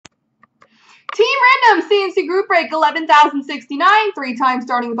team random C&C group break 11,069. 3 times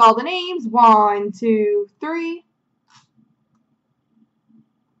starting with all the names. 1, 2, 3.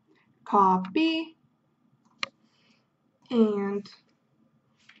 Copy. And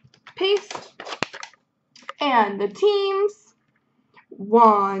paste. And the teams.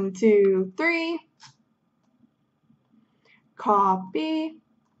 1, 2, 3. Copy.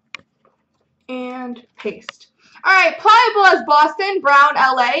 And paste. All right, Pliable as Boston, Brown,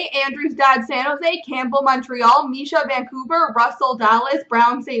 LA, Andrews Dad, San Jose, Campbell, Montreal, Misha, Vancouver, Russell, Dallas,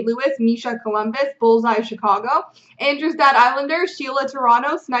 Brown, St. Louis, Misha, Columbus, Bullseye, Chicago, Andrews Dad, Islanders, Sheila,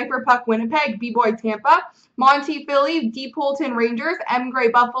 Toronto, Sniper Puck, Winnipeg, B-Boy, Tampa, Monty, Philly, D. Poulton, Rangers, M. Gray,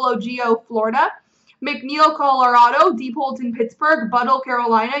 Buffalo, Geo, Florida, McNeil, Colorado, D. Poulton, Pittsburgh, Buddle,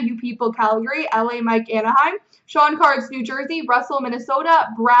 Carolina, U People, Calgary, LA, Mike, Anaheim, Sean Cards, New Jersey, Russell, Minnesota,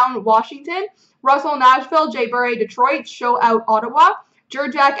 Brown, Washington, Russell, Nashville, Jay Burray, Detroit, Show Out, Ottawa,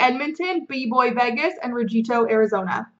 Jurjak, Edmonton, B-Boy, Vegas, and Regito, Arizona.